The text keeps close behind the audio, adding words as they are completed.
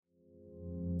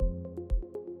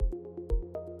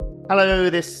Hello,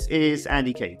 this is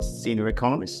Andy Cates, Senior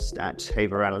Economist at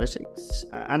Haver Analytics,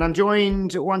 and I'm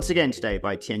joined once again today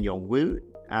by Tianyong Wu,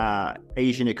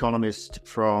 Asian economist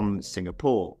from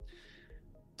Singapore.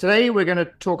 Today we're going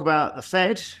to talk about the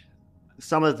Fed,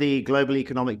 some of the global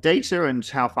economic data and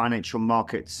how financial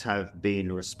markets have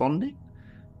been responding.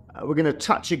 We're going to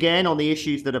touch again on the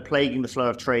issues that are plaguing the flow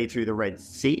of trade through the Red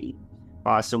Sea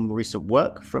via some recent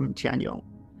work from Tianyong.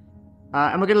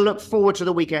 And we're going to look forward to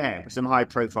the week ahead with some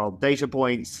high-profile data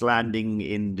points landing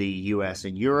in the US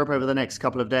and Europe over the next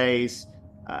couple of days.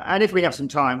 And if we have some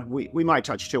time, we might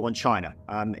touch too on China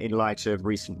in light of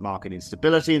recent market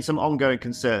instability and some ongoing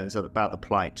concerns about the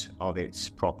plight of its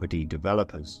property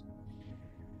developers.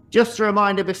 Just a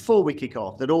reminder before we kick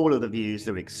off that all of the views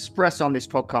that we express on this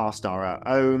podcast are our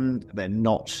own. They're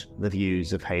not the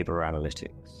views of Haber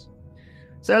Analytics.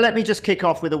 So let me just kick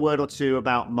off with a word or two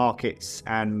about markets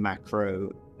and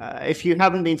macro. If you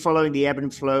haven't been following the ebb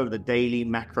and flow of the daily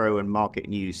macro and market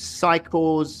news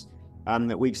cycles,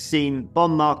 that we've seen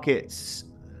bond markets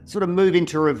sort of move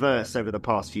into reverse over the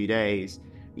past few days.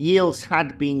 Yields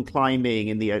had been climbing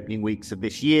in the opening weeks of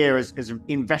this year as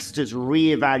investors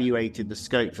re-evaluated the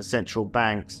scope for central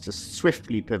banks to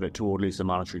swiftly pivot toward looser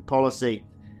monetary policy.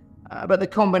 But the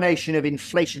combination of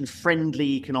inflation-friendly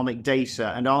economic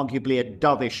data and arguably a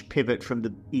dovish pivot from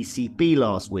the ECB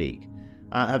last week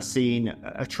have seen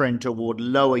a trend toward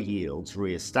lower yields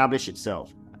re-establish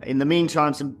itself. In the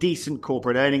meantime, some decent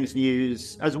corporate earnings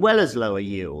news, as well as lower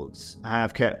yields,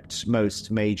 have kept most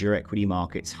major equity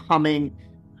markets humming.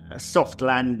 Soft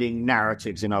landing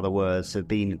narratives, in other words, have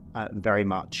been very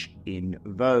much in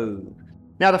vogue.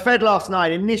 Now, the Fed last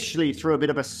night initially threw a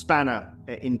bit of a spanner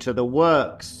into the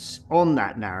works on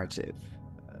that narrative.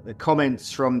 The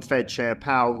comments from Fed Chair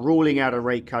Powell ruling out a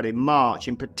rate cut in March,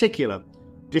 in particular,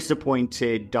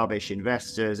 disappointed dovish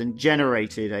investors and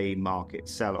generated a market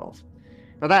sell-off.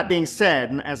 Now, that being said,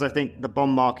 and as I think the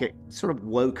bond market sort of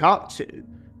woke up to,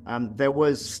 there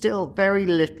was still very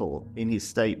little in his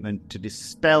statement to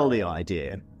dispel the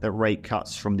idea that rate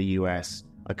cuts from the US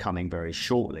are coming very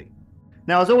shortly.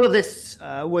 Now, as all of this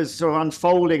was sort of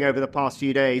unfolding over the past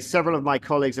few days, several of my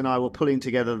colleagues and I were pulling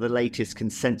together the latest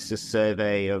consensus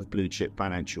survey of blue chip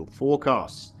financial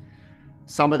forecasts.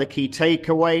 Some of the key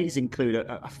takeaways include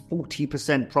a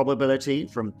 40% probability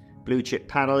from blue chip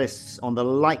panelists on the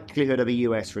likelihood of a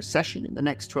US recession in the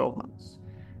next 12 months,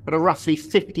 but a roughly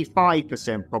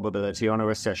 55% probability on a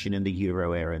recession in the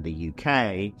euro area and the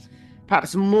UK.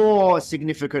 Perhaps more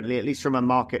significantly, at least from a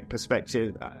market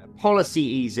perspective, policy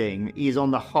easing is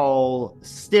on the whole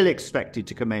still expected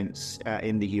to commence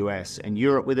in the US and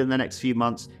Europe within the next few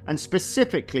months, and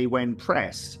specifically when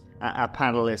pressed, our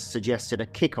panelists suggested a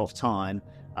kickoff time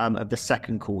of the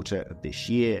second quarter of this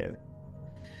year.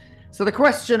 So the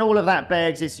question all of that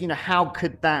begs is, how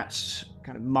could that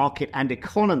kind of market and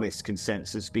economist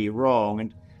consensus be wrong?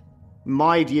 And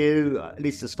my view, at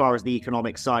least as far as the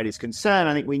economic side is concerned,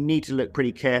 I think we need to look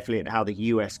pretty carefully at how the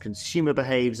US consumer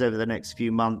behaves over the next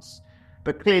few months.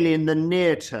 But clearly in the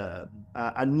near term,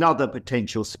 another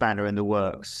potential spanner in the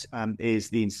works is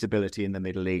the instability in the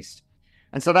Middle East.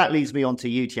 And so that leads me on to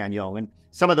you, Tianyong, and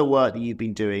some of the work that you've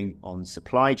been doing on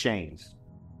supply chains.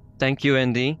 Thank you,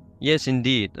 Andy. Yes,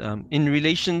 indeed. In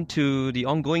relation to the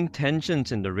ongoing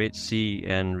tensions in the Red Sea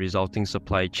and resulting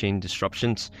supply chain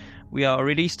disruptions, we are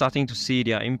already starting to see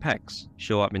their impacts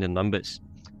show up in the numbers.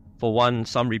 For one,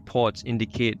 some reports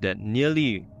indicate that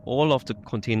nearly all of the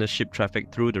container ship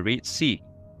traffic through the Red Sea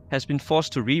has been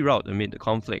forced to reroute amid the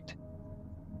conflict.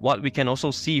 What we can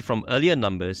also see from earlier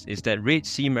numbers is that Red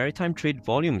Sea maritime trade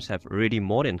volumes have already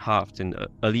more than halved in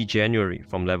early January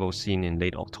from levels seen in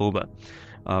late October,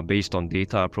 based on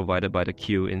data provided by the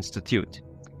Q Institute.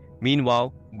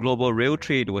 Meanwhile, global rail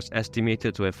trade was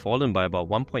estimated to have fallen by about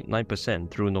 1.9%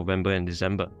 through November and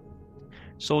December.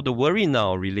 So the worry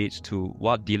now relates to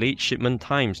what delayed shipment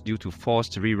times due to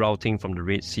forced rerouting from the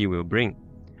Red Sea will bring.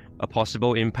 A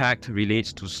possible impact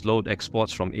relates to slowed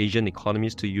exports from Asian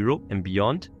economies to Europe and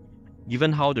beyond,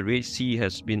 given how the Red Sea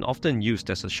has been often used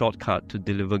as a shortcut to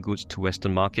deliver goods to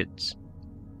Western markets.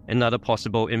 Another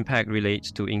possible impact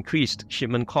relates to increased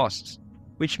shipment costs,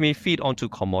 which may feed onto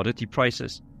commodity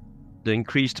prices. The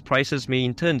increased prices may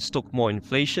in turn stoke more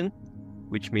inflation,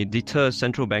 which may deter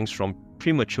central banks from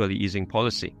prematurely easing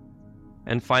policy.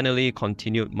 And finally,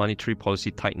 continued monetary policy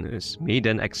tightness may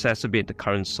then exacerbate the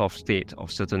current soft state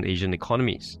of certain Asian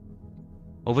economies.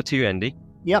 Over to you, Andy.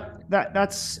 Yep,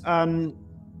 that's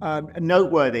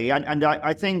noteworthy. And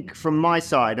I think from my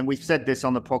side, and we've said this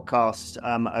on the podcast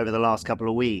over the last couple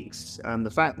of weeks,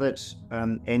 the fact that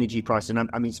energy prices, and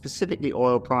I mean specifically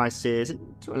oil prices,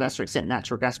 and to a lesser extent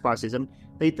natural gas prices,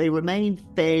 they remain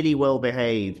fairly well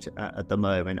behaved at the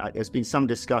moment. There's been some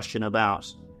discussion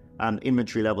about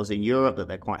inventory levels in Europe, that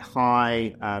they're quite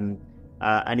high.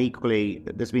 And equally,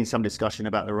 there's been some discussion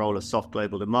about the role of soft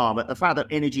global demand. But the fact that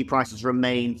energy prices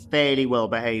remain fairly well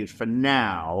behaved for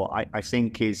now, I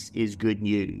think is good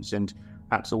news, and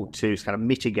perhaps ought to kind of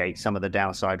mitigate some of the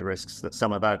downside risks that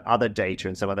some of that other data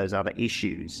and some of those other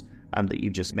issues that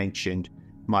you've just mentioned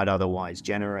might otherwise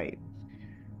generate.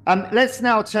 Let's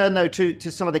now turn, though,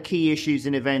 to some of the key issues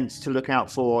and events to look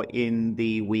out for in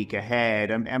the week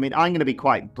ahead. I mean, I'm going to be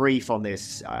quite brief on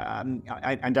this.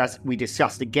 And as we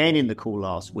discussed again in the call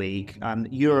last week,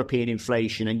 European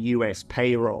inflation and US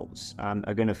payrolls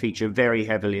are going to feature very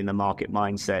heavily in the market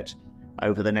mindset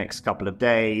over the next couple of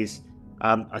days.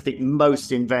 I think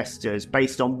most investors,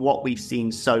 based on what we've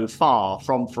seen so far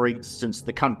from, for instance,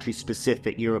 the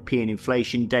country-specific European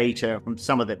inflation data, from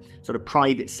some of the sort of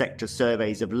private sector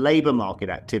surveys of labour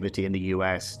market activity in the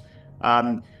US,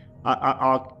 are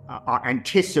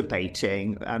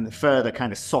anticipating further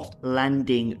kind of soft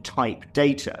landing type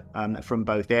data from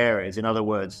both areas. In other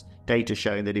words, data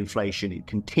showing that inflation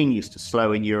continues to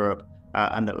slow in Europe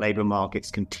and that labour markets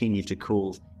continue to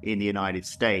cool in the United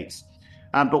States.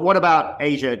 But what about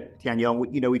Asia,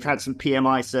 Tianyong? You know, we've had some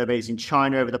PMI surveys in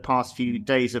China over the past few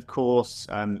days, of course.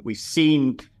 We've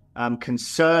seen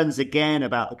concerns again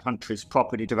about the country's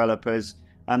property developers.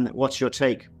 What's your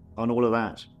take on all of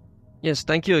that? Yes,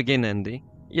 thank you again, Andy.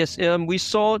 Yes, we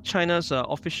saw China's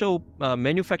official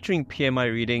manufacturing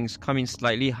PMI readings come in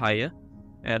slightly higher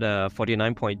at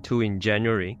 49.2 in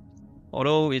January.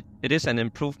 Although it is an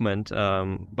improvement,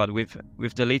 but with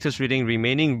the latest reading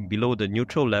remaining below the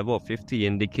neutral level of 50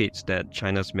 indicates that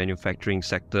China's manufacturing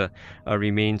sector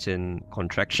remains in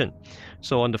contraction.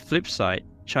 So on the flip side,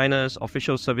 China's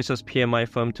official services PMI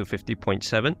firmed to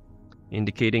 50.7,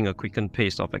 indicating a quickened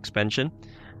pace of expansion.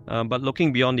 But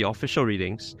looking beyond the official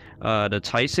readings, the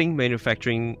Caixin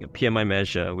manufacturing PMI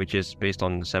measure, which is based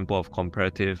on a sample of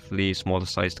comparatively smaller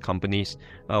sized companies,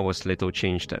 was little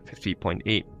changed at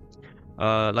 50.8.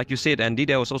 Like you said, Andy,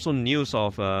 there was also news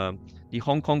of the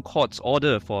Hong Kong court's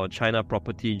order for China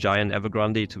property giant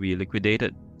Evergrande to be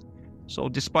liquidated. So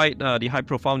despite the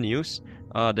high-profile news,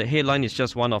 the headline is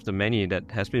just one of the many that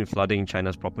has been flooding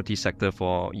China's property sector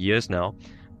for years now,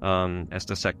 as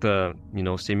the sector,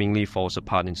 seemingly falls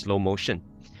apart in slow motion.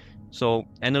 So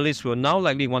analysts will now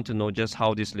likely want to know just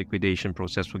how this liquidation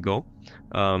process will go.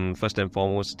 First and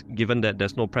foremost, given that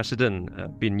there's no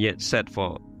precedent been yet set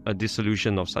for a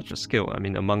dissolution of such a scale,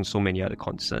 among so many other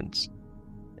concerns.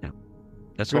 Yeah,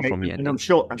 that's all from me. And I'm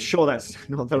sure that's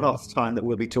not the last time that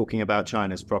we'll be talking about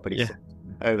China's property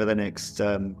over the next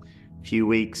few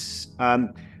weeks.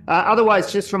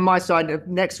 Otherwise, just from my side,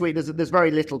 next week there's very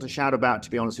little to shout about,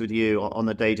 to be honest with you, on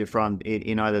the data front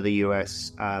in either the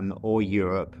US or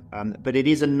Europe. But it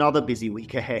is another busy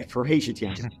week ahead for Asia.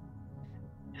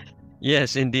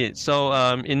 Yes, indeed. So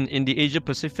in the Asia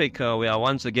Pacific, we are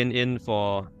once again in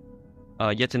for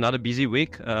yet another busy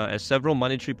week as several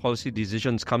monetary policy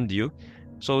decisions come due.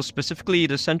 So specifically,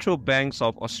 the central banks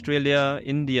of Australia,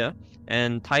 India,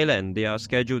 and Thailand, they are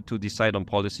scheduled to decide on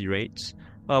policy rates,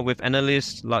 with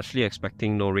analysts largely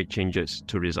expecting no rate changes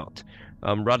to result.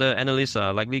 Rather, analysts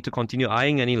are likely to continue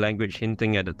eyeing any language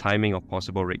hinting at the timing of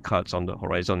possible rate cuts on the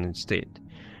horizon instead.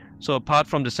 So apart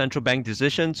from the central bank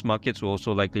decisions, markets will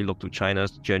also likely look to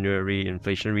China's January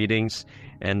inflation readings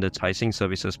and the Caixin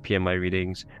Services PMI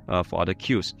readings for other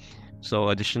cues. So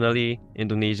additionally,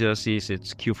 Indonesia sees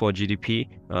its Q4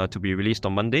 GDP to be released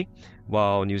on Monday,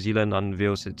 while New Zealand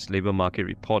unveils its labour market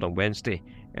report on Wednesday.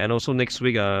 And also next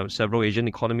week, several Asian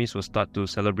economies will start to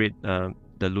celebrate the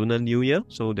Lunar New Year.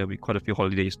 So there'll be quite a few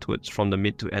holidays from the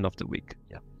mid to end of the week.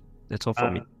 Yeah, that's all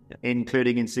from me. Yeah.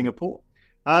 Including in Singapore.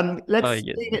 Let's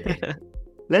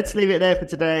leave it there for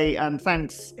today.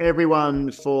 Thanks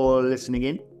everyone for listening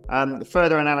in.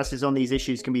 Further analysis on these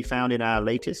issues can be found in our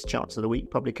latest Charts of the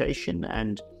Week publication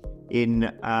and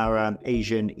in our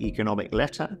Asian Economic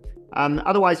Letter.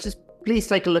 Otherwise, just please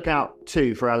take a look out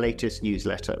too for our latest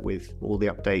newsletter with all the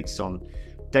updates on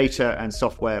data and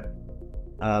software,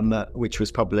 which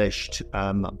was published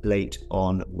late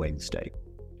on Wednesday.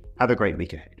 Have a great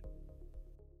week ahead.